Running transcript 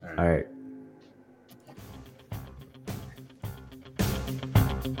All right.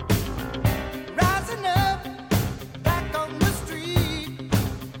 Rising up, back on the street.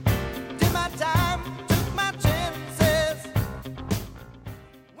 Did my time, took my chances.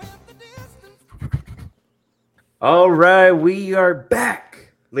 Went the distance. All right, we are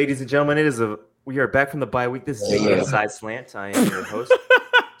back, ladies and gentlemen. We are back from the bye week. This is the Inside Slant. I am your host.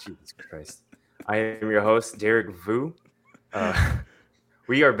 Jesus Christ, I am your host, Derek Vu.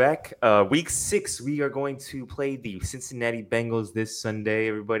 We are back. Week 6. We are going to play the Cincinnati Bengals this Sunday,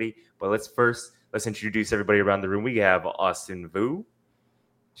 everybody. But let's introduce everybody around the room. We have Austin Vu,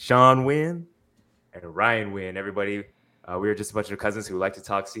 Sean Wynn, and Ryan Wynn. Everybody, we are just a bunch of cousins who like to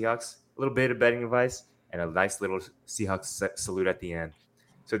talk Seahawks, a little bit of betting advice, and a nice little Seahawks salute at the end.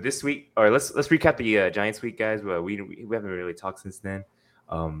 So this week, or let's recap the Giants week, guys. Well, we haven't really talked since then.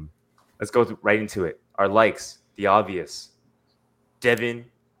 Let's go right into it. Our likes, the obvious. Devin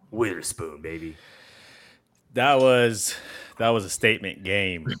Witherspoon, baby. That was a statement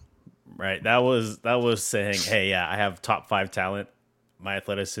game, right? That was saying, hey, yeah, I have top 5 talent. My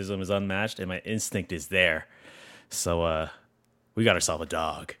athleticism is unmatched, and my instinct is there. So we got ourselves a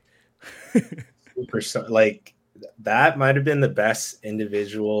dog. Like that might have been the best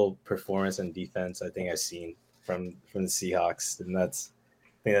individual performance and defense I think I've seen from the Seahawks, and I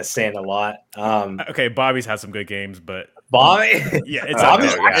think that's saying a lot. Okay, Bobby's had some good games, but Bobby, yeah, it's up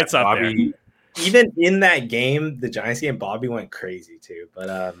there. yeah, It's up Bobby, there. Even in that game, the Giants game, Bobby went crazy too.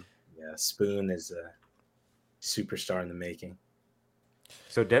 But yeah, Spoon is a superstar in the making.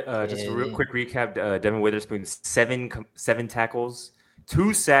 So just a real quick recap: Devin Witherspoon, seven tackles,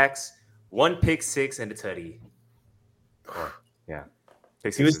 2 sacks, 1 pick six, and a tutty. Yeah.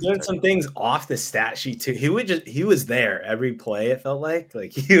 He was doing some things off the stat sheet too. He was there every play. It felt like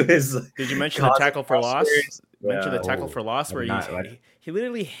he was. Did you mention the tackle for loss? Yeah. Mention the tackle for loss where right. he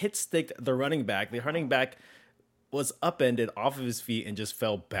literally hit sticked the running back. The running back was upended off of his feet and just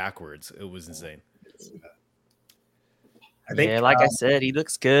fell backwards. It was insane. I think, like I said, he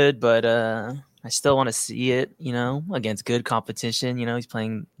looks good, but I still want to see it. Against good competition. He's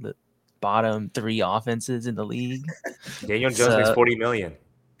playing the bottom 3 offenses in the league. Daniel Jones makes $40 million.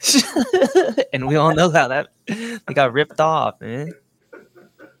 And we all know how they got ripped off, man.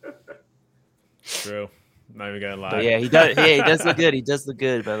 True. Not even gonna lie. But yeah, he does look good. He does look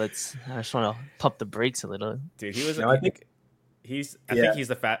good, but I just want to pump the brakes a little. Dude, he was. No, I think he's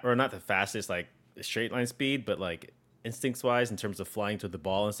not the fastest like straight line speed, but like instincts wise in terms of flying to the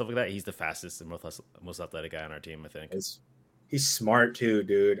ball and stuff like that, he's the fastest and most athletic guy on our team. I think he's smart too,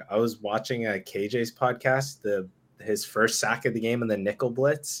 dude. I was watching KJ's podcast, his first sack of the game in the nickel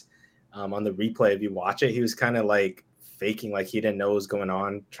blitz. On the replay, if you watch it, he was kind of like faking like he didn't know what was going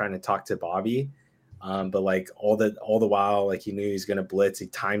on, trying to talk to Bobby. But like all the while, like he knew he was going to blitz. He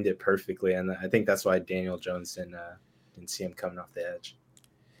timed it perfectly, and I think that's why Daniel Jones didn't see him coming off the edge.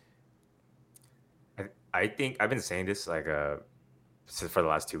 I think I've been saying this like for the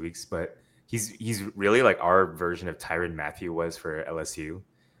last 2 weeks, but he's really like our version of Tyrann Mathieu was for LSU.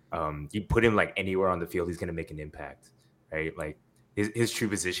 You put him like anywhere on the field, he's going to make an impact, right? Like his true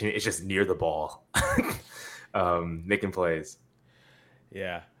position is just near the ball, making plays.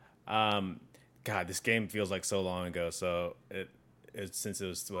 Yeah. God, this game feels like so long ago. So since it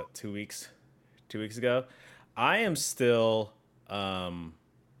was 2 weeks ago, I am still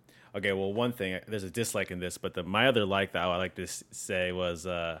okay. Well, one thing, there's a dislike in this, but my other like that I like to say was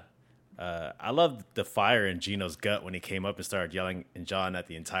I love the fire in Gino's gut when he came up and started yelling and jawing at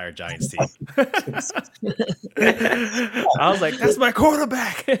the entire Giants team. I was like, "That's my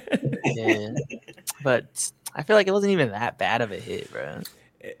quarterback." Yeah, but I feel like it wasn't even that bad of a hit, bro.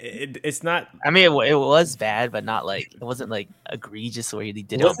 It's not. I mean, it was bad, but not like it wasn't like egregious where he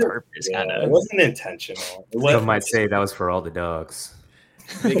did it on purpose. Yeah, kind of. It wasn't intentional. Some might say that was for all the dogs.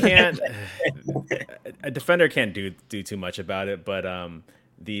 They can't. A defender can't do too much about it, but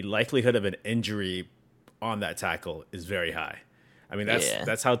the likelihood of an injury on that tackle is very high. I mean,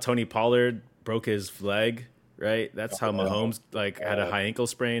 that's how Tony Pollard broke his leg, right? That's how Mahomes had a high ankle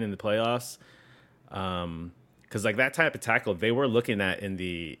sprain in the playoffs. Because like that type of tackle, they were looking at in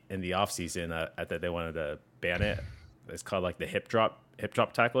the offseason at that they wanted to ban it. It's called like the hip drop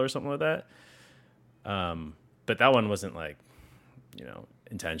tackle or something like that. But that one wasn't like,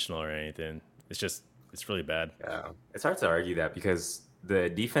 intentional or anything. It's really bad. Yeah, it's hard to argue that because the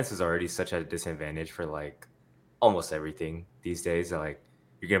defense is already such a disadvantage for like almost everything these days. Like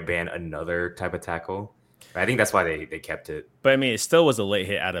you're gonna ban another type of tackle. I think that's why they kept it. But I mean, it still was a late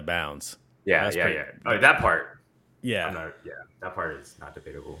hit out of bounds. Yeah. Oh, that part. Yeah. That part is not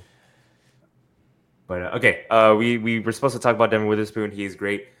debatable. But okay, we were supposed to talk about Devin Witherspoon. He is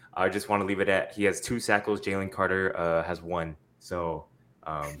great. I just want to leave it at he has 2 sackles. Jalen Carter has 1. So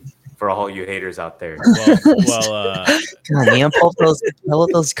for all you haters out there, Well, God, Liam, pull up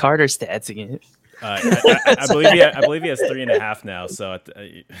those Carter stats again. I believe he has 3.5 now. So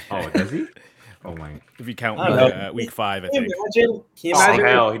oh, does he? Oh my! if you count I don't week 5, I Can think. you Oh imagine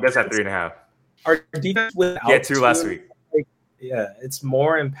hell, he does have 3.5. our defense without He had 2 last week. Like, yeah, it's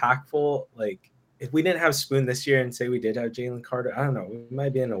more impactful. Like if we didn't have Spoon this year and say we did have Jalen Carter, I don't know, we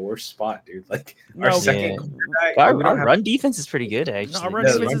might be in a worse spot, dude. Like our No, second quarterback, Our, we don't have run defense is pretty good, No, actually. our run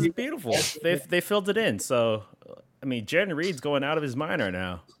Yeah, defense run is defense- beautiful. They filled it in. So, I mean, Jaden Reed's going out of his mind right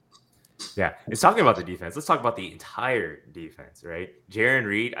now. Yeah, it's talking about the defense. Let's talk about the entire defense, right? Jaron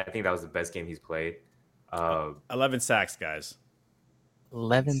Reed, I think that was the best game he's played. 11 sacks, guys.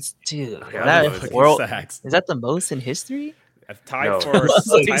 11, dude. Okay, That 11 world, sacks. is that the most in history? Tied No. for They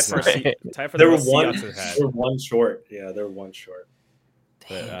the were most one. Seahawks have had. They were one short. Yeah, they were one short.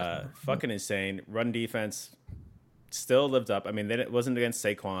 But fucking insane. Run defense still lived up. I mean, it wasn't against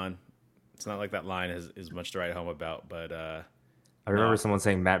Saquon. It's not like that line is much to write home about. But I remember someone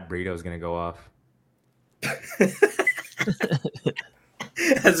saying Matt Breida is going to go off.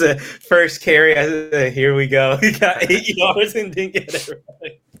 As a first carry, here we go. He got 8 yards and didn't get it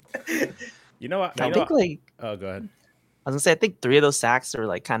right. you know what? I think like Oh, go ahead. I was gonna say I think 3 of those sacks are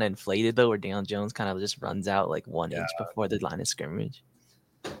like kind of inflated though, where Daniel Jones kind of just runs out like 1 inch before the line of scrimmage.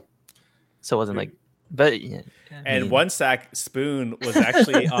 So it wasn't like, but yeah. And 1 sack, Spoon was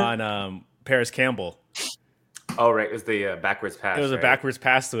actually on Paris Campbell. Oh, right. It was the backwards pass. It was a right? backwards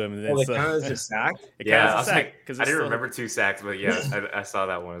pass to him. And then Well, it counted as a sack. it Yeah, counts I as was a sack, like, 'cause I it's didn't still- remember 2 sacks, but yeah, I saw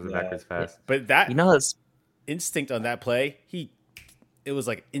that one as a Yeah. backwards pass. But that You know, it's instinct on that play, it was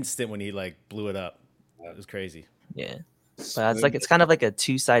like instant when he like blew it up. It was crazy. yeah. But it's kind of like a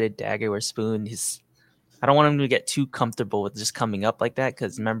 2-sided dagger where Spoon I don't want him to get too comfortable with just coming up like that,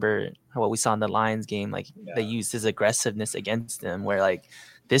 because remember what we saw in the Lions game, like they used his aggressiveness against him, where like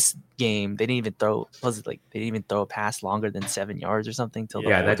this game they didn't even throw a pass longer than 7 yards or something till the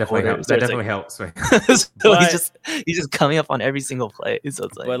Yeah, that fourth definitely quarter. helps. So That it's definitely helps. like, so But- he's just coming up on every single play. So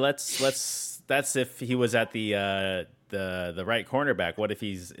it's like, But that's if he was at the right cornerback. What if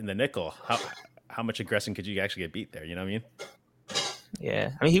he's in the nickel? How much aggression could you actually get beat there? You know what I mean?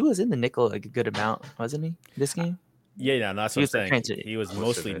 yeah, I mean he was in the nickel like a good amount, wasn't he? This game, Yeah, no, that's He what I'm was the saying. transit. He was Most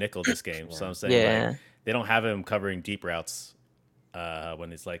mostly of it. nickel this game. So I'm saying yeah. like, they don't have him covering deep routes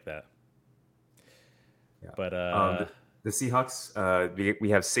when it's like that. Yeah. But The Seahawks, we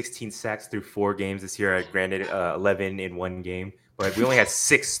have 16 sacks through 4 games this year. Granted, 11 in 1 game, but we only had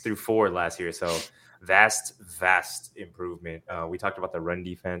 6 through 4 last year. So vast improvement. We talked about the run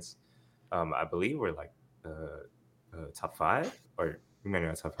defense. I believe we're like top 5, or we might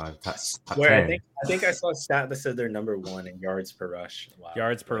not top 5, top Where 10. I think I saw a stat that said they're number 1 in yards per rush. Wow.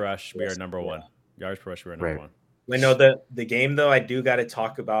 yards per rush, we are number 1. Yards per rush, we are number Right. 1. I know the game though. I do got to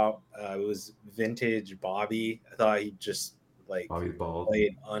talk about. It was vintage Bobby. I thought he just like Bobby's bald.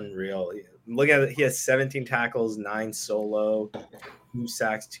 played unreal. Look at it. He has 17 tackles, 9 solo, 2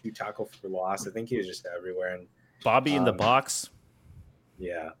 sacks, 2 tackle for loss. I think he was just everywhere. And Bobby in the box.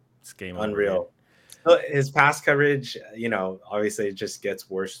 yeah, It's game over, unreal. So his pass coverage, obviously it just gets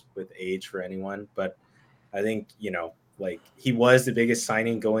worse with age for anyone. But I think like he was the biggest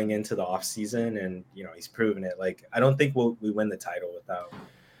signing going into the offseason, and he's proven it. Like I don't think we win the title without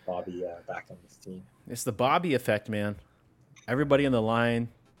Bobby back on this team. It's the Bobby effect, man. Everybody on the line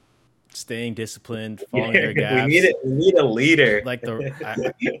staying disciplined, following their gaps. We need a leader. Like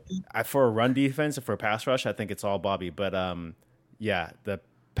for a run defense and for a pass rush, I think it's all Bobby. But yeah, the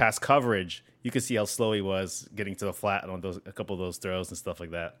pass coverage, you could see how slow he was getting to the flat on a couple of those throws and stuff like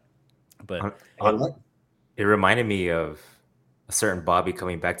that. But It reminded me of a certain Bobby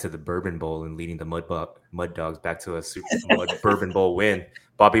coming back to the Bourbon Bowl and leading the Mud Dogs back to a Bourbon Bowl win.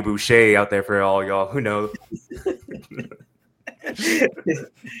 Bobby Boucher out there for all y'all who know.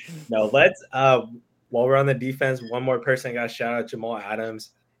 No, let's while we're on the defense, one more person I got to shout out, Jamal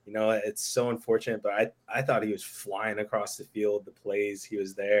Adams. It's so unfortunate, but I thought he was flying across the field. The plays he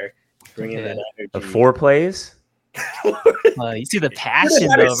was there, bringing that energy. The 4 plays. You see the passion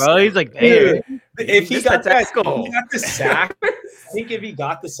though, bro. He's like, hey, If he missed got the that, tackle. he got the sack. I think if he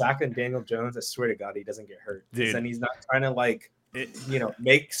got the sack on Daniel Jones, I swear to God, he doesn't get hurt. Dude. Then he's not trying to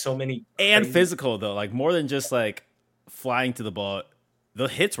make so many and crazy- physical though, like more than just like flying to the ball. The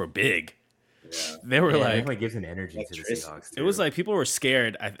hits were big. Yeah. They were It like definitely gives an energy to the Electricity. Seahawks. it was too. like people were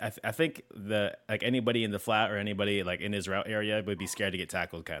scared. I think anybody in the flat or anybody like in his route area would be scared to get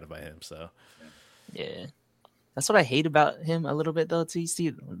tackled kind of by him. So yeah. That's what I hate about him a little bit, though. Too, you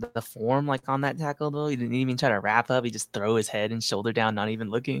see the form like on that tackle, though. He didn't even try to wrap up. He just throw his head and shoulder down, not even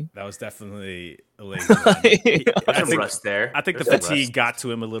looking. That was definitely a lazy one. There's some rust there. I think There's the some fatigue rust. got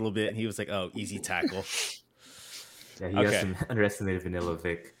to him a little bit, and he was like, "Oh, easy tackle." Yeah, he has some underestimated Vanilla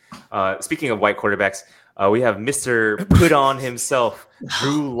Vic. Speaking of white quarterbacks, we have Mr. Put On himself,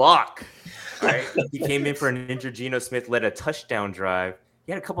 Drew Lock. Right? He came in for an injured Geno Smith, led a touchdown drive.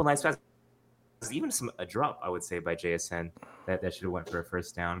 He had a couple nice passes, even a drop, I would say, by JSN that should have went for a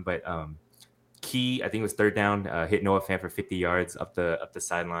first down. But key, I think it was third down, hit Noah Fant for 50 yards up the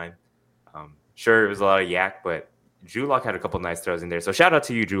sideline. Sure, it was a lot of yak, but Drew Lock had a couple nice throws in there. So shout out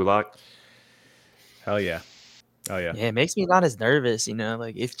to you, Drew Lock. Hell yeah. Oh yeah. Yeah, it makes me not as nervous,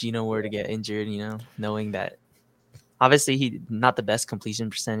 like if Gino were to get injured, knowing that obviously he not the best completion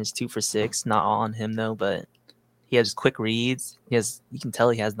percentage, 2 for 6, not all on him though, but he has quick reads. You can tell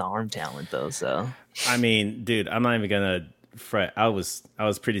he has the arm talent though. So I mean, dude, I'm not even gonna fret. I was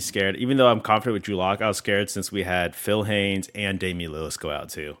pretty scared, even though I'm confident with Drew Lock. I was scared since we had Phil Haynes and Damian Lewis go out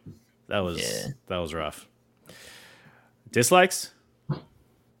too. That was rough. Dislikes?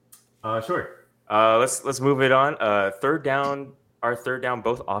 Sure. Let's move it on. Third down, our third down,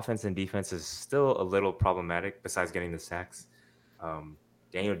 both offense and defense is still a little problematic. Besides getting the sacks,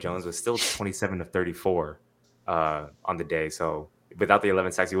 Daniel Jones was still 27 of 34 on the day. So without the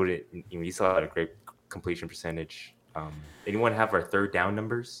 11 sacks, you still had a great completion percentage. Anyone have our third down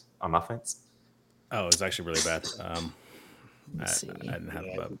numbers on offense? Oh, it's actually really bad. I didn't have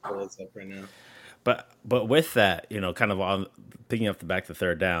it up. Pull this up right now. But with that, kind of on picking up the back to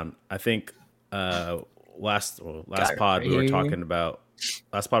third down, I think last pod we were talking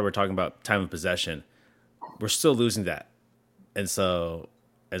about time of possession. We're still losing that, and so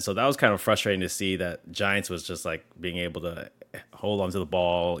that was kind of frustrating to see that Giants was just like being able to hold onto the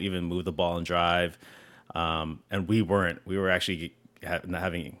ball, even move the ball and drive, and we weren't. We were actually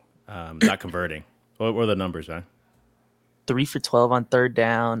not converting. What were the numbers, man? 3 for 12 on third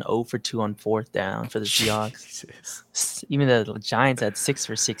down, 0 for 2 on fourth down for the Seahawks. Even the Giants had 6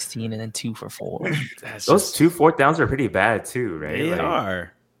 for 16 and then 2 for 4. Those 2 fourth downs are pretty bad too, right? They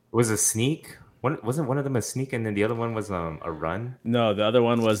are. It was a sneak. Wasn't one of them a sneak, and then the other one was a run? No, the other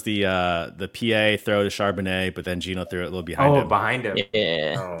one was the PA throw to Charbonnet, but then Gino threw it a little behind him. Oh, behind him.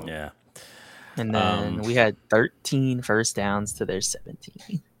 Yeah. Oh. Yeah. And then we had 13 first downs to their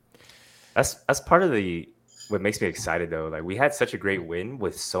 17. That's part of what makes me excited though. Like we had such a great win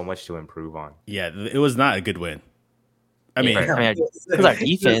with so much to improve on. Yeah, it was not a good win. Because our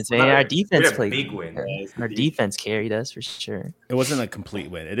defense, man, our defense played big win. Our defense carried us for sure. It wasn't a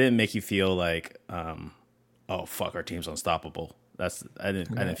complete win. It didn't make you feel like, oh fuck, our team's unstoppable. I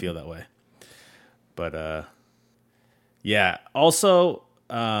didn't feel that way. But yeah. Also,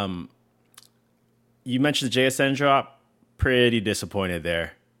 you mentioned the JSN drop. Pretty disappointed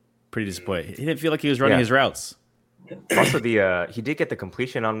there. Pretty disappointed. He didn't feel like he was running his routes. Also, he did get the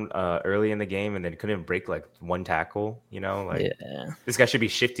completion on early in the game, and then couldn't break like one tackle. This guy should be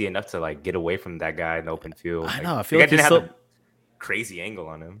shifty enough to like get away from that guy in the open field. I know. I feel like he didn't have a crazy angle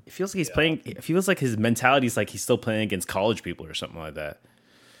on him. It feels like he's playing. It feels like his mentality is like he's still playing against college people or something like that.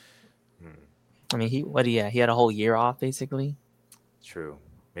 I mean, he had a whole year off basically. True.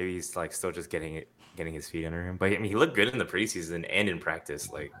 Maybe he's like still just getting his feet under him. But I mean, he looked good in the preseason and in practice.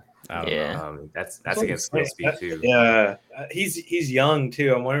 Like. I don't know. That's against skill speed too. Yeah, he's young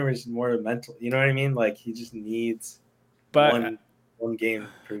too. I'm wondering if it's more mental. You know what I mean? Like he just needs one game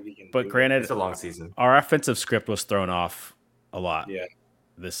prove he can. But granted, it's a long season. Our offensive script was thrown off a lot. Yeah.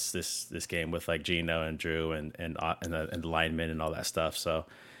 This game with like Gino and Drew and the linemen and all that stuff. So,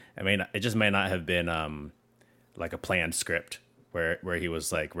 I mean, it just may not have been like a planned script. Where he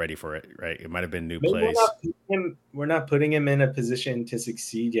was like ready for it, right? It might have been new plays. We're not putting him in a position to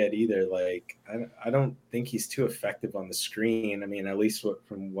succeed yet either. Like I don't think he's too effective on the screen. I mean, at least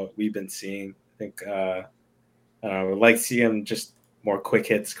from what we've been seeing, I think I would like to see him just more quick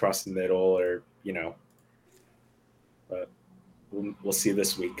hits across the middle, or But we'll see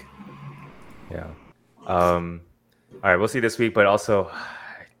this week. Yeah. All right, we'll see this week, but also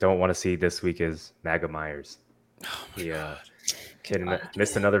I don't want to see this week is Maga Myers. Oh God.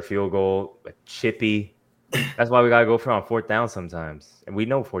 Missed another field goal, a chippy. That's why we gotta go for on fourth down sometimes, and we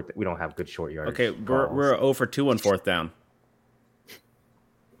know we don't have good short yardage. Okay, we're 0 for 2 on fourth down.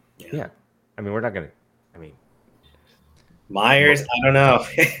 Yeah, I mean we're not gonna. I mean Myers, I don't know.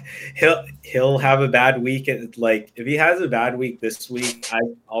 he'll have a bad week. Like if he has a bad week this week,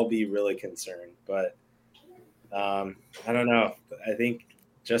 I'll be really concerned. But I don't know. I think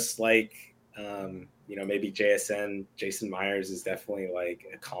just like. Maybe Jason Myers is definitely like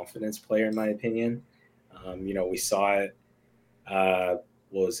a confidence player in my opinion. We saw it. What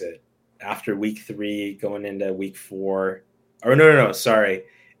was it? After week 3, going into week 4, or no, sorry,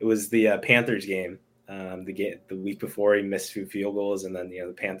 it was the Panthers game. The week before he missed 2 field goals, and then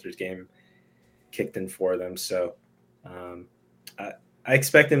the Panthers game kicked in for them. So I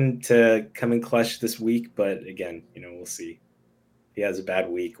expect him to come in clutch this week, but again, we'll see. If he has a bad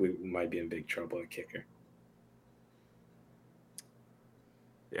week, we might be in big trouble at kicker.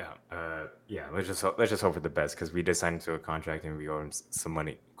 Yeah. Let's just hope for the best, because we did sign him to a contract and we owe him some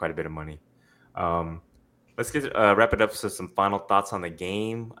money, quite a bit of money. Let's wrap it up. So some final thoughts on the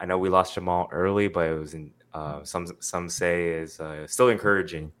game. I know we lost Jamal early, but it was some say is still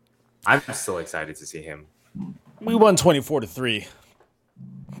encouraging. I'm still excited to see him. We won 24-3.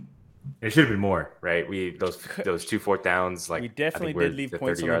 It should have been more, right? Those 2 4th downs. Like, we definitely did leave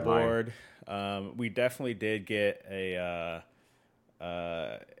points on the board. We definitely did get a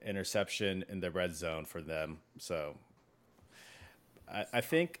interception in the red zone for them. So I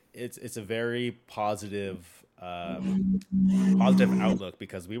think it's a very positive outlook,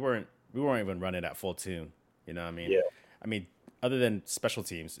 because we weren't even running at full tune. You know what I mean? Yeah. I mean, other than special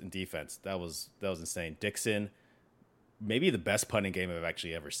teams and defense, that was insane. Dixon, maybe the best punting game I've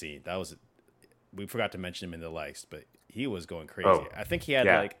actually ever seen. We forgot to mention him in the likes, but he was going crazy. Oh, I think he had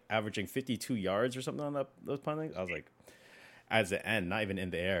like averaging 52 yards or something on those punting. I was like, at the end, not even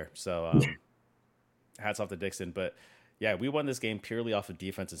in the air. So hats off to Dixon. But yeah, we won this game purely off of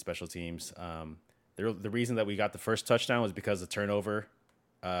defense and special teams. The reason that we got the first touchdown was because of turnover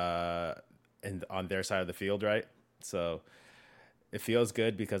and on their side of the field, right? So it feels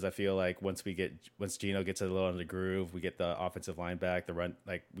good, because I feel like once Geno gets a little in the groove, we get the offensive line back, the run,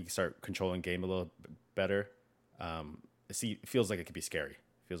 like we start controlling game a little better. It feels like it could be scary.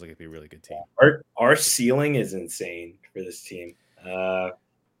 It feels like it'd be a really good team. Our ceiling is insane for this team.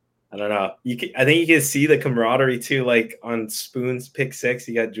 I don't know. I think you can see the camaraderie too. Like on Spoon's pick 6,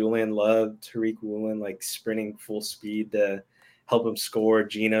 you got Julian Love, Tariq Woolen like sprinting full speed to help him score.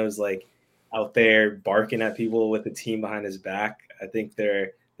 Geno's like out there barking at people with the team behind his back. I think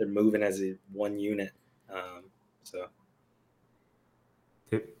they're moving as one unit. So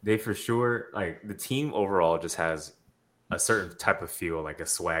they for sure, like, the team overall just has a certain type of feel, like a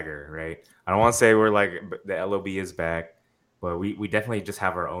swagger, right? I don't want to say we're like the LOB is back, but we definitely just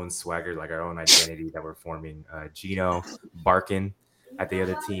have our own swagger, like our own identity that we're forming. Geno barking at the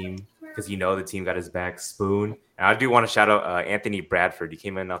other team because the team got his back. Spoon, and I do want to shout out Anthony Bradford. He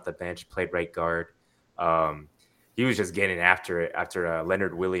came in off the bench, played right guard. He was just getting after it after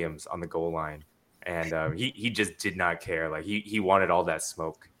Leonard Williams on the goal line, and he just did not care. Like he wanted all that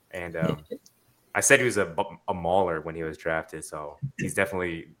smoke, and I said he was a mauler when he was drafted, so he's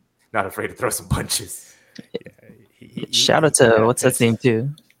definitely not afraid to throw some punches. Yeah, shout out to what's that name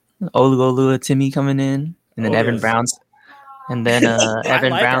too, Olugolua Timmy coming in, and then Evan Brown's, and then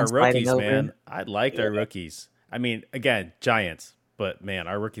Evan Brown's our rookies, man. I liked our rookies. I mean, again, Giants, but man,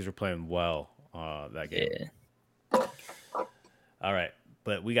 our rookies were playing well that game. Yeah. All right,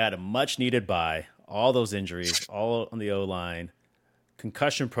 but we got a much needed bye. All those injuries, all on the O line,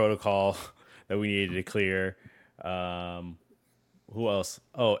 concussion protocol that we needed to clear. Who else?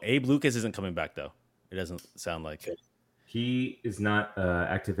 Oh, Abe Lucas isn't coming back though. It doesn't sound like it. He is not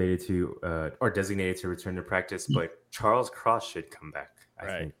activated to or designated to return to practice, but Charles Cross should come back. I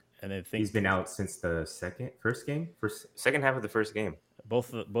think. And I think he's been out since the second half of the first game.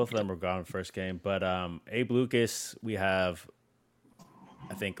 Both of them were gone first game, but Abe Lucas, we have,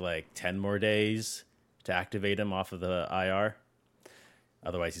 I think, like 10 more days to activate him off of the IR.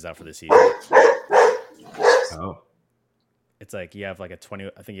 Otherwise, he's out for the season. Oh, it's like you have like a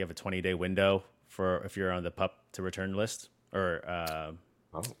 20-day window for if you're on the PUP to return list, or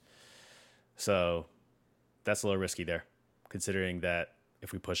so that's a little risky there, considering that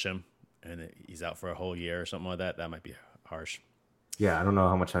if we push him and he's out for a whole year or something like that, that might be harsh. Yeah, I don't know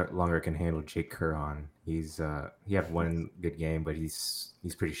how much longer I can handle Jake Kerr on. He had one good game, but he's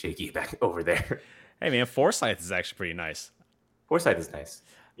pretty shaky back over there. Hey man, Forsyth is actually pretty nice. Forsyth is nice.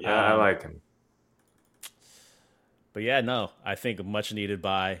 Yeah, I like him. But yeah, no, I think much needed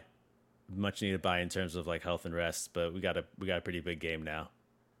bye in terms of like health and rest. But we got a pretty big game now,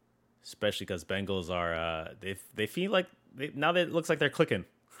 especially because Bengals are they feel like now that it looks like they're clicking.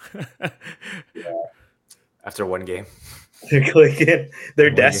 After one game, they're clicking. They're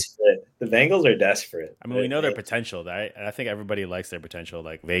desperate. The Bengals are desperate. I mean, we know their potential. Right? I think everybody likes their potential,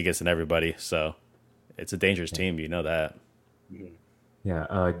 like Vegas and everybody. So it's a dangerous team. You know that. Mm-hmm. Yeah,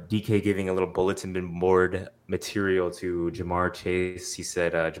 DK giving a little bulletin board material to Jamar Chase. He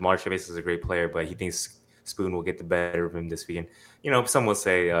said Jamar Chase is a great player, but he thinks Spoon will get the better of him this weekend. Some will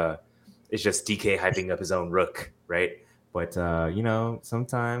say it's just DK hyping up his own rook, right? But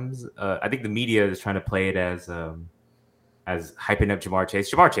sometimes I think the media is trying to play it as hyping up Jamar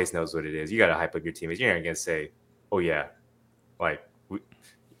Chase. Jamar Chase knows what it is. You got to hype up your teammates. You're not gonna say, "Oh yeah, like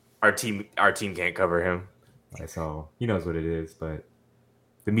our team can't cover him." So he knows what it is. But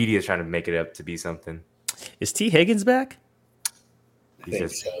the media is trying to make it up to be something. Is T. Higgins back?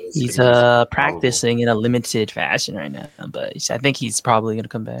 He's practicing in a limited fashion right now, but I think he's probably gonna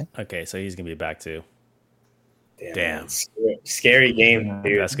come back. Okay, so he's gonna be back too. Damn. Scary game,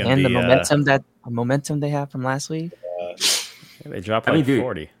 dude. That's gonna and be the momentum they have from last week. They dropped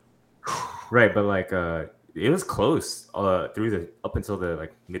 40. Right, but like it was close up until the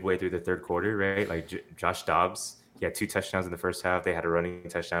midway through the third quarter, right? Like Josh Dobbs, he had 2 touchdowns in the first half. They had a running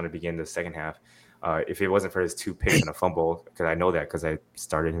touchdown to begin the second half. If it wasn't for his 2 picks and a fumble, because I know that because I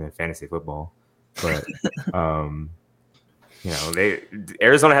started him in fantasy football, but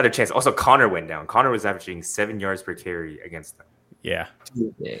Arizona had a chance. Also, Connor went down. Connor was averaging 7 yards per carry against them. Yeah.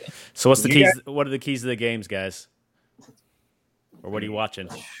 So what's the keys? What are the keys to the games, guys? Or what are you watching?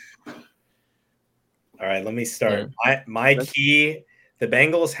 All right, let me start. My key, the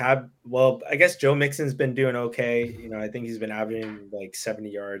Bengals have, well, I guess Joe Mixon's been doing okay. I think he's been averaging like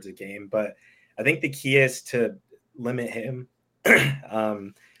 70 yards a game, but I think the key is to limit him.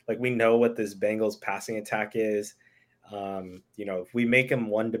 We know what this Bengals passing attack is. If we make him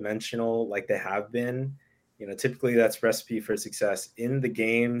one-dimensional like they have been, typically that's recipe for success. In the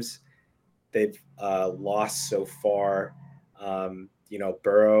games they've lost so far,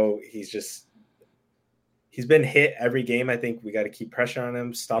 Burrow, he's been hit every game. I think we got to keep pressure on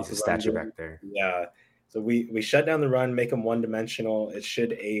him. Stop the statue back there. Yeah. So we shut down the run, make him one-dimensional. It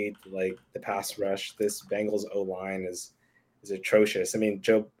should aid the pass rush. This Bengals O-line is atrocious. I mean,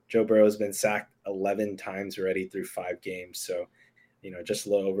 Joe Burrow has been sacked 11 times already through 5 games. So, just a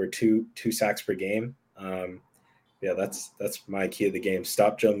little over two sacks per game. That's my key of the game.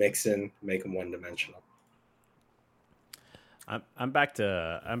 Stop Joe Mixon, make him one-dimensional. I'm back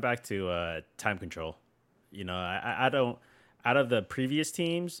to time control. I don't, out of the previous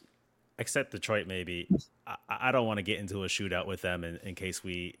teams, except Detroit, maybe I don't want to get into a shootout with them in case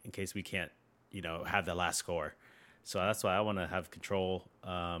we can't have the last score. So that's why I want to have control,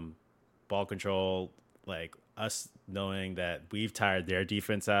 ball control, like us knowing that we've tired their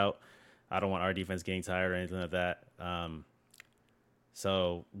defense out. I don't want our defense getting tired or anything like that.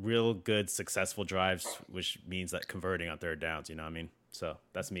 So real good, successful drives, which means that converting on third downs, you know what I mean? So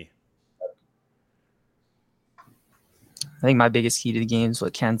that's me. I think my biggest key to the game is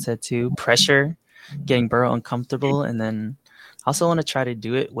what Ken said too: pressure, getting Burrow uncomfortable, and then I also want to try to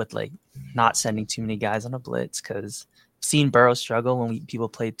do it with not sending too many guys on a blitz, because I've seen Burrow struggle when people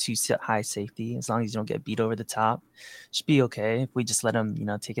play too high safety. As long as you don't get beat over the top, should be okay. If we just let him,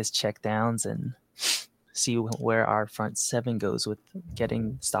 take his check downs and see where our front 7 goes with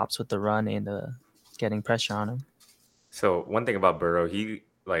getting stops with the run and getting pressure on him. So one thing about Burrow,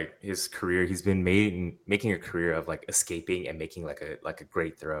 his career, he's been making a career of escaping and making like a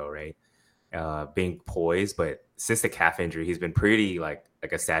great throw, right? Being poised, but since the calf injury, he's been pretty like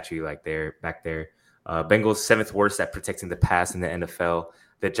a statue back there. Bengals 7th worst at protecting the pass in the NFL.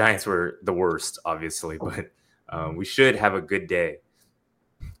 The Giants were the worst, obviously, but we should have a good day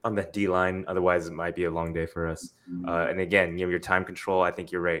on the D line. Otherwise, it might be a long day for us. And again, your time control, I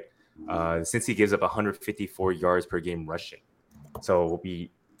think you're right. Since he gives up 154 yards per game rushing, so we'll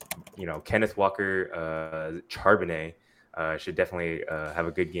be, Kenneth Walker, Charbonnet should definitely have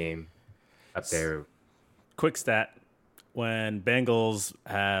a good game up there. Quick stat: when Bengals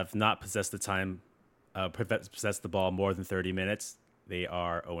have not possessed the ball more than 30 minutes, they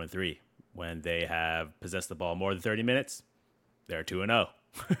are 0-3. When they have possessed the ball more than 30 minutes, they're 2-0.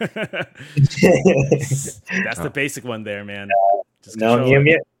 That's the basic one there, man.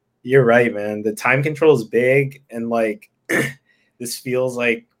 You're right, man. The time control is big, and this feels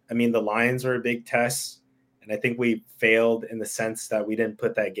like, the Lions were a big test, and I think we failed in the sense that we didn't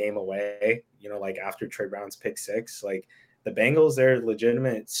put that game away. After Trey Brown's pick 6, the Bengals, they're a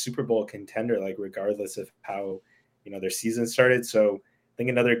legitimate Super Bowl contender, regardless of how their season started. So I think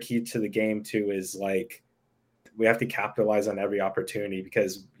another key to the game too is we have to capitalize on every opportunity,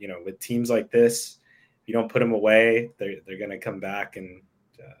 because with teams like this, if you don't put them away, they're going to come back and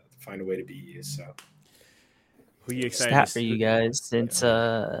find a way to beat you. So who are you excited stat for you guys, since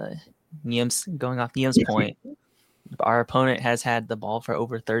Niam's going off Niam's point, our opponent has had the ball for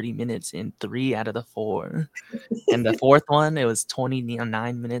over 30 minutes in 3 out of the 4, and the 4th one, it was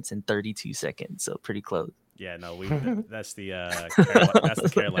 29 minutes and 32 seconds, so pretty close. Yeah, no, that's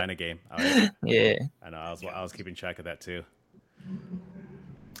the Carolina game. Yeah, I know. I was keeping track of that too.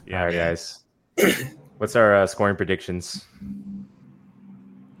 Yeah, All right, man. guys. What's our scoring predictions?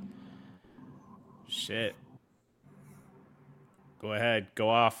 Shit. Go ahead. Go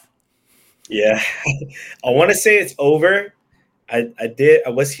off. Yeah, I want to say it's over. I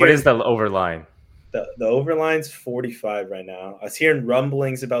was What hearing is the overline? the overline's 45 right now. I was hearing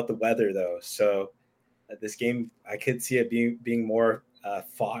rumblings about the weather though, so this game I could see it being more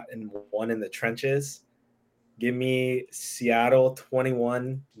fought and won in the trenches. Give me Seattle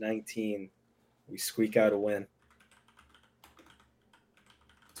 21-19. We squeak out a win.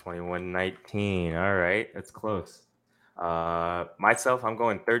 21-19. All right, that's close. Myself, I'm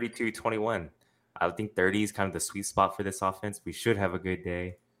going 32-21. I think 30 is kind of the sweet spot for this offense. We should have a good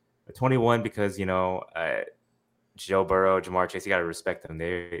day. 21 because Joe Burrow, Jamar Chase, you got to respect them.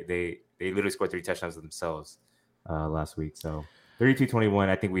 They literally scored 3 touchdowns themselves last week. So 32-21,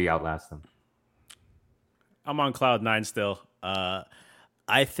 I think we outlast them. I'm on cloud 9 still.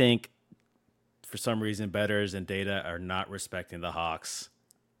 I think for some reason bettors and data are not respecting the Hawks.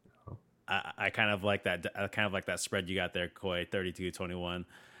 I kind of like that. I kind of like that spread you got there, Coy. 32-21.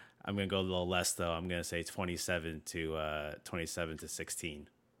 I'm gonna go a little less though. I'm gonna say 27 to 16.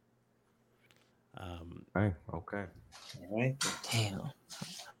 Okay. All right. Damn.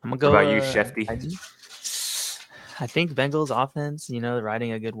 I'm gonna What go. about you, Shefty? I think Bengals offense, they're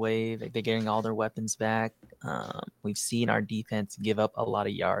riding a good wave. Like, they're getting all their weapons back. We've seen our defense give up a lot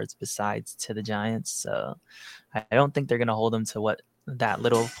of yards besides to the Giants. So I don't think they're going to hold them to that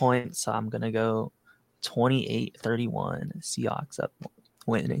little point. So I'm going to go 28-31. Seahawks up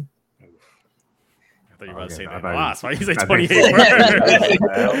winning. I thought you were about to say I that thought loss. you- Why do you say I 28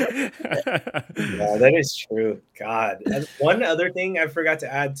 Yeah, that is true. God. And one other thing I forgot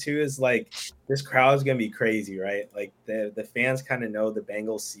to add too is like this crowd's gonna be crazy, right? Like the fans kind of know the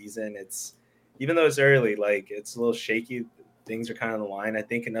Bengals season. It's even though it's early, like it's a little shaky. Things are kind of on the line. I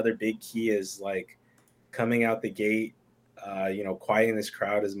think another big key is like coming out the gate, quieting this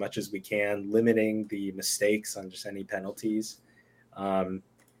crowd as much as we can, limiting the mistakes on just any penalties.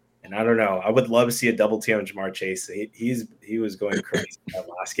 And I don't know. I would love to see a double team on Jamar Chase. He was going crazy that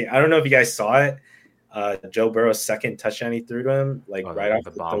last game. I don't know if you guys saw it. Joe Burrow's second touchdown he threw to him, right off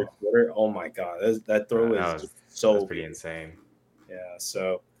the third quarter. Oh my god, that throw was so pretty insane. Yeah.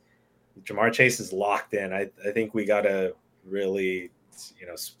 So Jamar Chase is locked in. I think we gotta really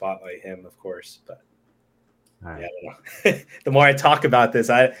spotlight him, of course. But All right. yeah, I don't know. The more I talk about this,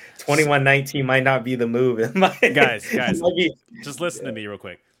 21-19 might not be the move. guys, just listen to me real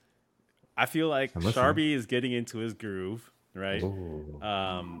quick. I feel like Sharby is getting into his groove, right?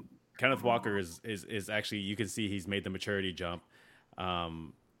 Kenneth Walker is actually, you can see he's made the maturity jump.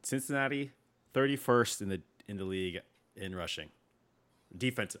 Cincinnati, 31st in the league in rushing,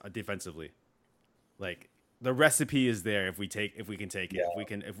 defensively. Like the recipe is there if we can take it. Yeah.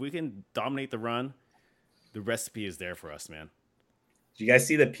 If we can dominate the run, the recipe is there for us, man. Did you guys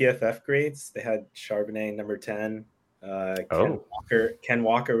see the PFF grades? They had Charbonnet number 10. Ken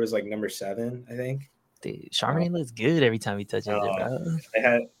Walker was like number 7, I think. Dude, Charbonnet looks good every time he touches it, bro. They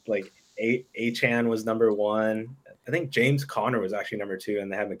had like Achan was number 1. I think James Conner was actually number 2,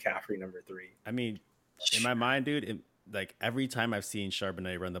 and they had McCaffrey number 3. I mean, in my mind, dude, like every time I've seen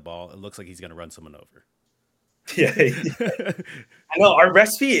Charbonnet run the ball, it looks like he's gonna run someone over. Yeah, I know our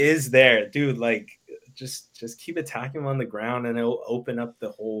recipe is there, dude. Like, just keep attacking him on the ground, and it'll open up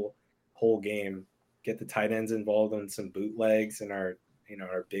the whole game. Get the tight ends involved in some bootlegs and our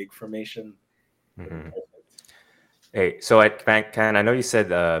big formation. Mm-hmm. Hey, so Ken, I know you said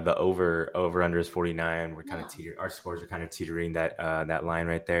the over under is 49. We're kind of our scores are kind of teetering that line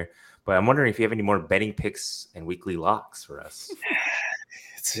right there. But I'm wondering if you have any more betting picks and weekly locks for us.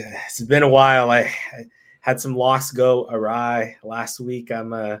 It's been a while. I had some locks go awry last week.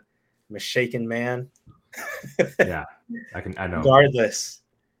 I'm a shaken man. Yeah, I know. Regardless,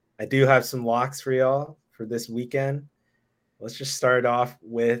 I do have some locks for y'all for this weekend. Let's just start off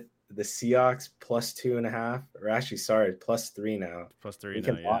with the Seahawks plus 2.5, or actually, sorry, plus 3 now. Plus 3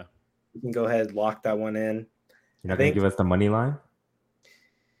 now, yeah. We can go ahead and lock that one in. You're not going to give us the money line?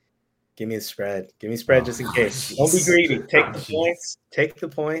 Give me the spread. Give me spread just in case. Don't be greedy. Take the points. Take the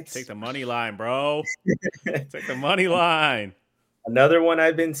points. Take the money line, bro. Take the money line. Another one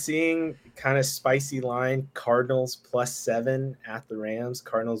I've been seeing, kind of spicy line, Cardinals plus 7 at the Rams.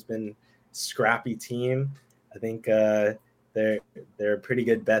 Cardinals been scrappy team. I think they're a pretty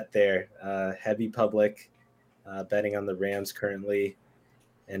good bet there. Heavy public betting on the Rams currently.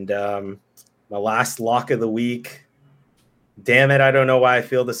 And my last lock of the week, damn it, I don't know why I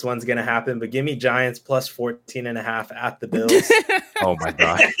feel this one's going to happen, but give me Giants plus 14.5 at the Bills. Oh my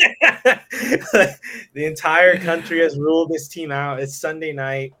god. The entire country has ruled this team out. It's Sunday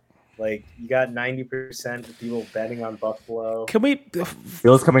night. Like you got 90% of people betting on Buffalo. Can we?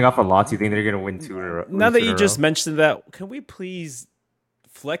 Bills coming off a loss. You think they're gonna win two in a row? Now that you just mentioned that, can we please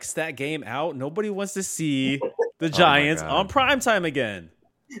flex that game out? Nobody wants to see the Giants on primetime again.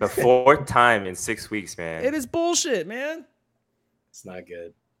 The fourth time in 6 weeks, man. It is bullshit, man. It's not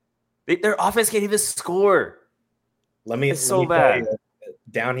good. Their offense can't even score. It's so bad.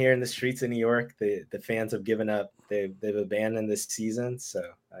 Down here in the streets of New York, the fans have given up. They've abandoned this season. So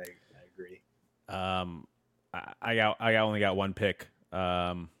I agree. I only got one pick.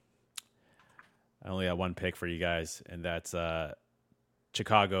 I only got one pick for you guys, and that's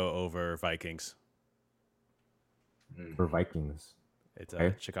Chicago over Vikings. For Vikings. It's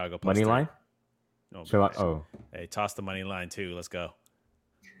Chicago plus money 3. line. No, hey, toss the money line too. Let's go.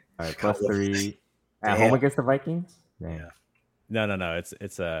 All right, plus 3 at home against the Vikings. Yeah. No. It's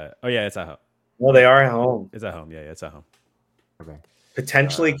it's at home. Well, they are at home. It's at home. Yeah, it's at home. Okay.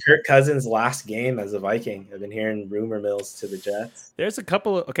 Potentially Kirk Cousins' last game as a Viking. I've been hearing rumor mills to the Jets. There's a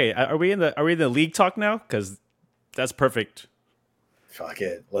couple of Are we in the league talk now? Because that's perfect. Fuck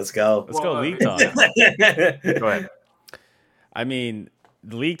it. Let's go. Let's go league talk. Go ahead. I mean,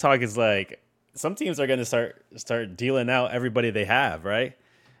 the league talk is like some teams are going to start dealing out everybody they have, right?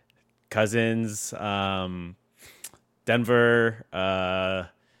 Cousins, Denver. Jerry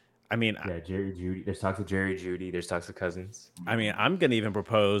Judy. There's talks of Jerry Judy. There's talks of Cousins. I mean, I'm going to even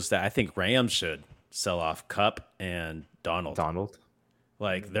propose that I think Rams should sell off Cup and Donald.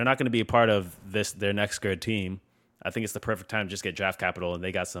 Like, they're not going to be a part of their next good team. I think it's the perfect time to just get draft capital, and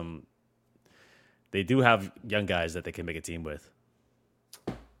they do have young guys that they can make a team with.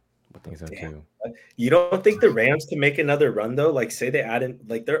 I think so too. You don't think the Rams can make another run though? Like, say they add in,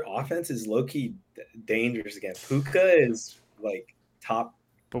 like their offense is low key dangerous again. Puka is like top.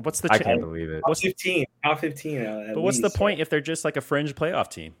 But what's the? I can't believe it. Top 15. Top 15. But what's the point if they're just like a fringe playoff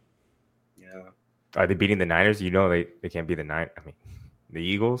team? Yeah. Are they beating the Niners? You know they can't beat the the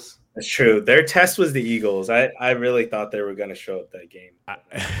Eagles. That's true. Their test was the Eagles. I really thought they were going to show up that game.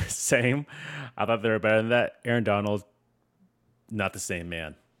 Same. I thought they were better than that. Aaron Donald, not the same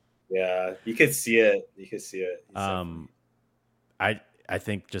man. Yeah, you could see it. I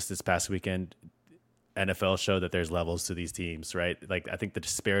think just this past weekend, NFL showed that there's levels to these teams, right? Like, I think the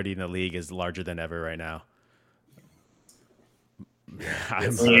disparity in the league is larger than ever right now.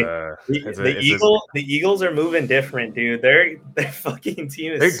 The Eagles are moving different, dude. Their fucking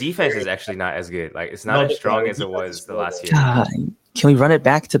team is. Their defense is actually not as good. Like, it's not as strong as it was the last year. God, can we run it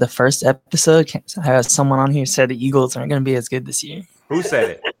back to the first episode? I have someone on here said the Eagles aren't going to be as good this year. Who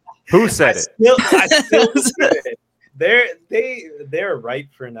said it? Who said it? I still say it. They're ripe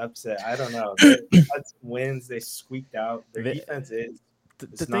for an upset. I don't know. That's wins. They squeaked out. Their defense is.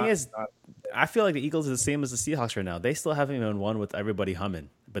 The thing is, I feel like the Eagles are the same as the Seahawks right now. They still haven't even won with everybody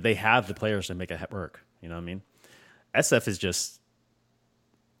humming, but they have the players to make it work. You know what I mean? SF is just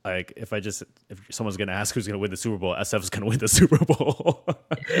like if someone's going to ask who's going to win the Super Bowl, SF is going to win the Super Bowl.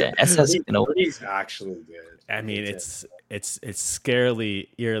 Yeah, SF's He's actually good. I mean, it's scarily,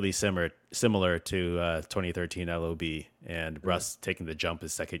 eerily similar to 2013 LOB and Russ taking the jump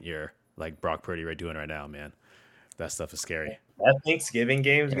his second year, like Brock Purdy doing right now, man. That stuff is scary. That Thanksgiving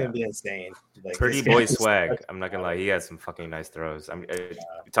game is going to be insane. Like, Purdy boy swag. I'm not going to lie. He had some fucking nice throws. I'm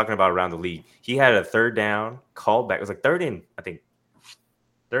talking about around the league. He had a third down callback. It was like third and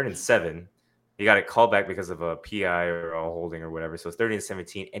 7. He got it called back because of a PI or a holding or whatever. So it's 30 and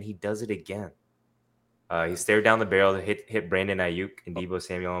 17, and he does it again. He stared down the barrel to hit Brandon Ayuk and Debo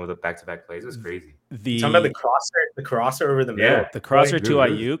Samuel on with the back-to-back plays. It was crazy. Talking about the crosser over the middle. Yeah, the crosser to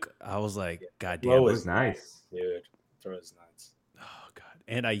Ayuk. I was like, God damn, it was nice. Dude, throw is nuts. Oh God.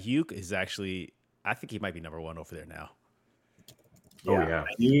 And Ayuk is actually, I think he might be number 1 over there now. Oh yeah.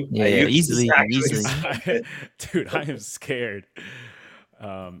 Easily. Dude, I am scared.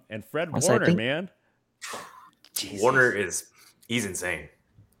 And Fred Warner, man. Jesus. Warner he's insane.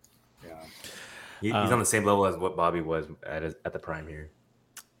 Yeah. He's on the same level as what Bobby was at the prime here.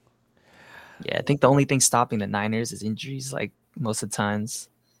 Yeah, I think the only thing stopping the Niners is injuries. Like most of the times,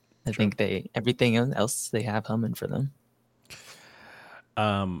 I think everything else they have humming for them.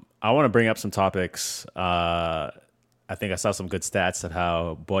 I want to bring up some topics. I think I saw some good stats of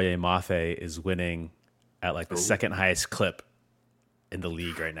how Boye Mafe is winning at like the second highest clip in the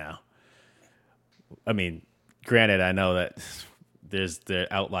league right now. I mean, granted, I know that there's the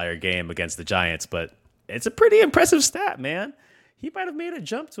outlier game against the Giants, but it's a pretty impressive stat, man. He might have made a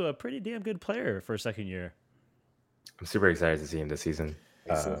jump to a pretty damn good player for a second year. I'm super excited to see him this season.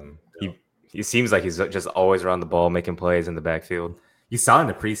 He seems like he's just always around the ball, making plays in the backfield. You saw in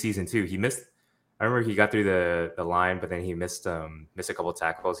the preseason too. He missed. I remember he got through the line, but then he missed a couple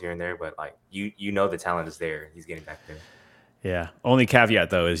tackles here and there. But like you know the talent is there. He's getting back there. Yeah. Only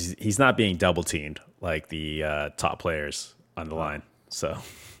caveat though is he's not being double teamed like the top players on the line. So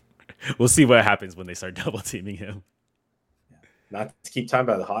we'll see what happens when they start double teaming him. Not to keep talking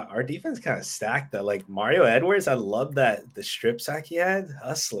about the hot, our defense kind of stacked that. Like Mario Edwards, I love that the strip sack he had.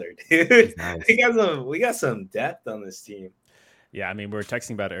 Hustler, dude. Nice. We got some depth on this team. Yeah, I mean, we were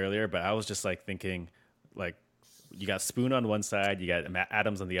texting about it earlier, but I was just like thinking, like, you got Spoon on one side, you got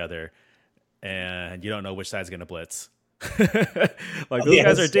Adams on the other, and you don't know which side's gonna blitz. Like those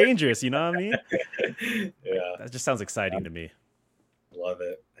guys are dangerous, you know what I mean? Yeah, that just sounds exciting to me. Love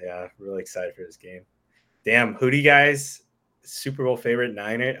it. Yeah, really excited for this game. Damn, who do you guys? Super Bowl favorite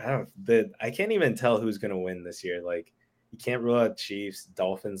Niner? I can't even tell who's gonna win this year. Like, you can't rule out Chiefs.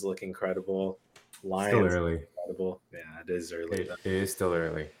 Dolphins look incredible. Lions still early. Incredible. Yeah, it is early. It is still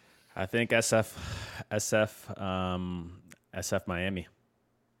early. I think SF Miami.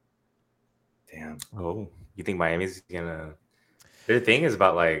 Damn. Oh, you think Miami's gonna? The thing is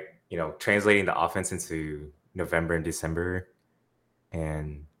about like translating the offense into November and December,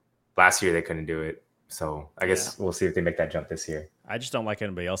 and last year they couldn't do it. So I guess we'll see if they make that jump this year. I just don't like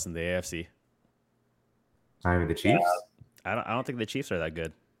anybody else in the AFC. I mean the Chiefs. I don't think the Chiefs are that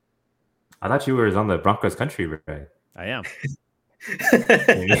good. I thought you were on the Broncos country, right? I am.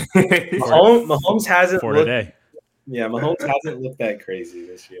 Mahomes hasn't for today. Yeah, Mahomes hasn't looked that crazy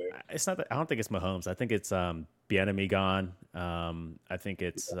this year. It's not that. I don't think it's Mahomes. I think it's Bieniemy gone. I think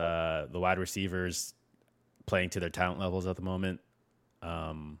it's the wide receivers playing to their talent levels at the moment.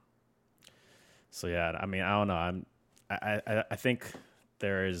 So yeah, I mean, I don't know. I think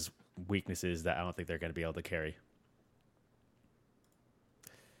there is weaknesses that I don't think they're going to be able to carry.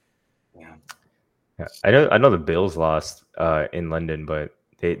 Yeah. I know the Bills lost in London, but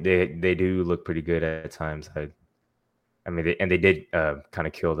they do look pretty good at times. I mean, they did kind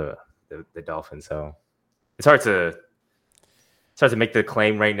of kill the Dolphins, so it's hard to make the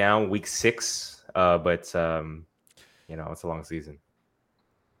claim right now, week 6. But it's a long season.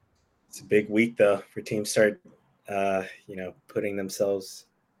 It's a big week though for teams start putting themselves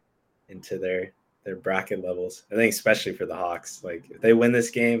into their bracket levels. I think especially for the Hawks, like if they win this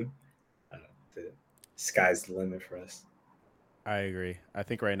game, the sky's the limit for us. I agree. I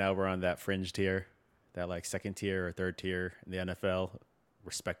think right now we're on that fringe tier, that like second tier or third tier in the NFL,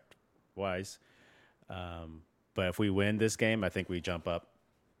 respect wise. But if we win this game, I think we jump up.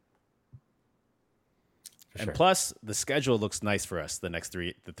 And sure. Plus, the schedule looks nice for us the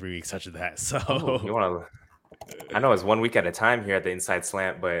 3 weeks after that. So you want to? I know it's 1 week at a time here at the Inside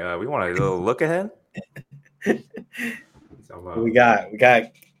Slant, but we want a little look ahead. So, we got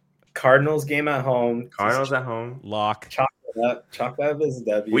Cardinals game at home. Cardinals at home. Lock. Chalk that up as a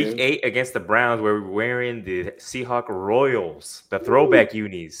W. Week 8 against the Browns, where we're wearing the Seahawk Royals, the throwback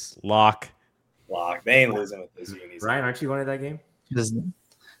unis. Lock. They ain't losing with those unis. Ryan, aren't you going to that game?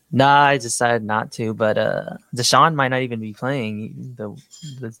 Nah, I decided not to. But Deshaun might not even be playing.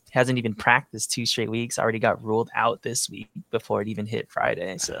 Hasn't even practiced 2 straight weeks. Already got ruled out this week before it even hit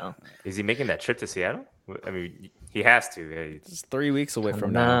Friday. So is he making that trip to Seattle? I mean, he has to. Yeah. It's 3 weeks away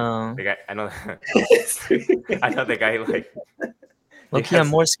from now. I know. I know the guy like. Look, I'm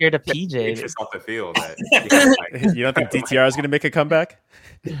more scared of PJ. Just off the field. You don't think DTR is going to make a comeback?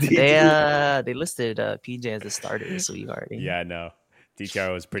 They listed PJ as a starter this week already. Yeah, I know.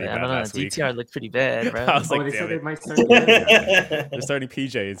 DTR was pretty bad last week. DTR looked pretty bad, bro. I was like, they damn said it. They might start They're starting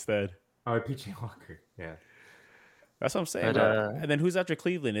PJ instead. Oh, PJ Walker. Yeah. That's what I'm saying. But, and then who's after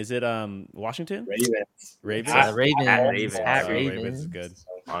Cleveland? Is it Washington? Ravens. Ravens. Ravens is good.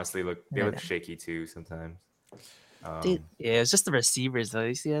 Honestly, they look shaky too sometimes. Dude, yeah, it's just the receivers though.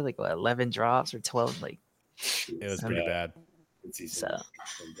 You see, like 11 drops or 12. Like it was pretty bad. So,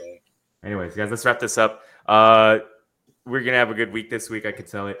 anyways, guys, let's wrap this up. We're gonna have a good week this week. I could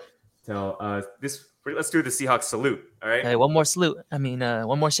tell it. Let's do the Seahawks salute. All right. Hey, one more salute. I mean,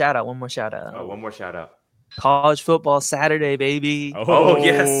 one more shout out. Oh, one more shout out. College football Saturday, baby. Oh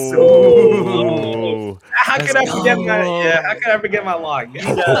yes. Oh. How could I forget my lock?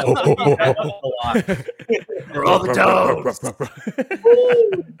 Roll the toes.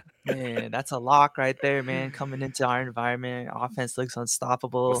 Man, that's a lock right there, man. Coming into our environment, offense looks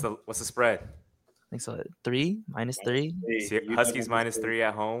unstoppable. What's the spread? I think so. -3. Huskies -3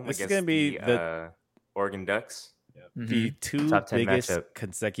 at home. This is against gonna be the Oregon Ducks. The 2 Top 10 biggest matchup.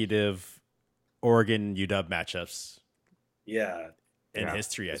 consecutive Oregon UW matchups. Yeah. In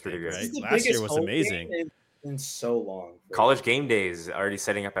history, I it's pretty think. good. Right? The Last year biggest was home amazing. game in so long. College game day is already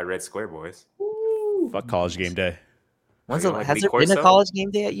setting up at Red Square, boys. Fuck college game day. Has Like there Lee been a Corso? college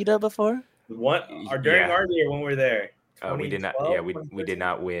game day at UW before? What or during Yeah. our year when we were there? We did not. 2012, Yeah, we did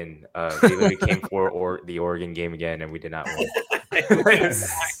not win. They literally came for the Oregon game again, and we did not win.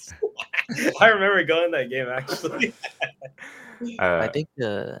 I remember going to that game actually. I think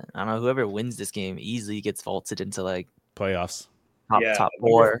I don't know, whoever wins this game easily gets vaulted into like Playoffs. top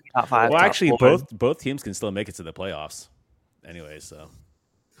 4, top 5. Well, top actually, 4. both teams can still make it to the playoffs. Anyway, so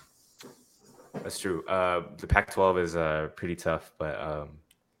That's true. The Pac-12 is pretty tough, but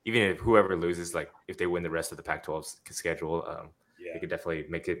even if whoever loses, like if they win the rest of the Pac-12's schedule, they could definitely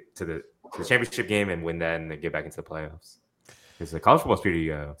make it to the championship game and win that, and then get back into the playoffs. Because the college football's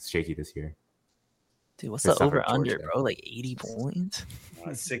pretty shaky this year. Dude, what's It's the not for over under, Georgia. bro? Like 80 points.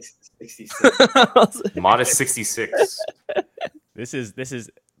 66. Modest 66. this is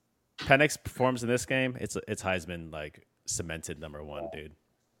Penix performs in this game. It's Heisman like cemented number 1, dude.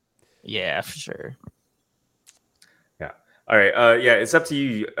 Yeah, for sure. Yeah. All right. Yeah, it's up to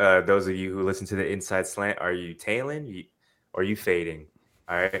you. Those of you who listen to the Inside Slant, are you tailing or are you fading?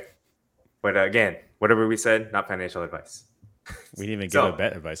 All right. But again, whatever we said, not financial advice. We didn't even give a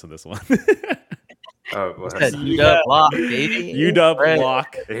bet advice on this one. Oh, well, Said UW lock, baby. UW Right.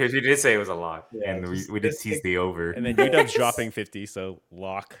 lock, you did say it was a lot, Yeah, and just- we did just tease take- the over. and then UW's dropping 50, so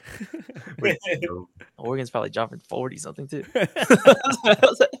lock. Oregon's probably dropping 40 something too.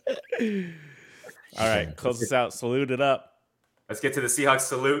 All right, close us out. Salute it up. Let's get to the Seahawks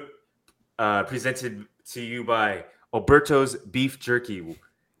salute, presented to you by Alberto's Beef Jerky.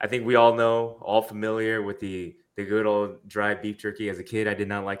 I think we all know, all familiar with the good old dry beef jerky. As a kid, I did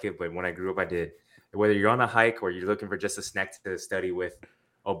not like it, but when I grew up, I did. Whether you're on a hike or you're looking for just a snack to study with,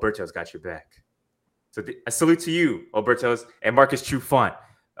 Alberto's got your back. So a salute to you, Alberto's, and Marcus Trufant,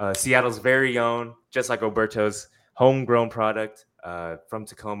 Seattle's very own, just like Alberto's, homegrown product from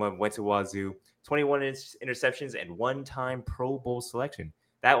Tacoma, went to Wazoo, 21 interceptions and one-time Pro Bowl selection.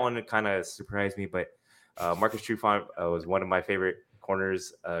 That one kind of surprised me, but Marcus Trufant was one of my favorite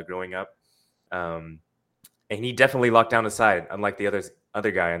corners growing up. And he definitely locked down the side, unlike the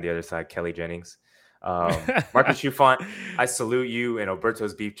other guy on the other side, Kelly Jennings. Marcus Trufant, I salute you and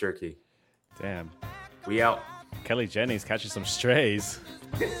Alberto's Beef Jerky. Damn. We out. Kelly Jennings catching some strays.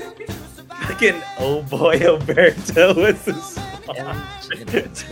 Fucking oh boy, Alberto with this. And